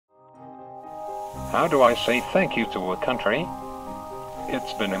How do I say thank you to a country?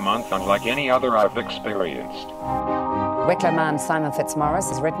 It's been a month unlike any other I've experienced. Wicklow man Simon Fitzmaurice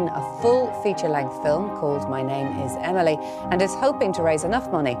has written a full feature-length film called My Name is Emily and is hoping to raise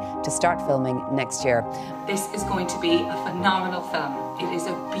enough money to start filming next year. This is going to be a phenomenal film. It is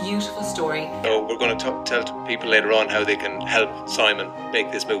a beautiful story. So we're going to tell people later on how they can help Simon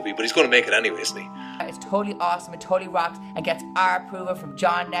make this movie, but he's going to make it anyway, isn't he? It's totally awesome, it totally rocks, and gets our approval from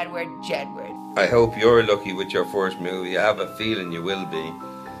John Edward Jedward. I hope you're lucky with your first movie. I have a feeling you will be.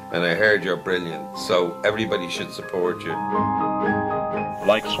 And I heard you're brilliant, so everybody should support you.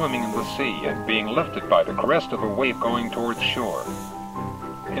 Like swimming in the sea and being lifted by the crest of a wave going towards shore.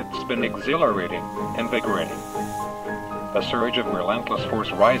 It's been exhilarating, invigorating. A surge of relentless force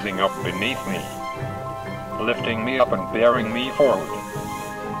rising up beneath me, lifting me up and bearing me forward.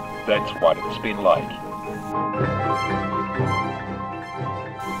 That's what it's been like.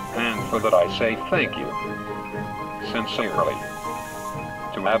 And for that I say thank you, sincerely.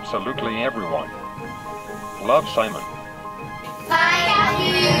 To absolutely everyone. Love, Simon. I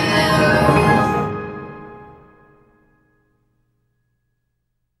love you.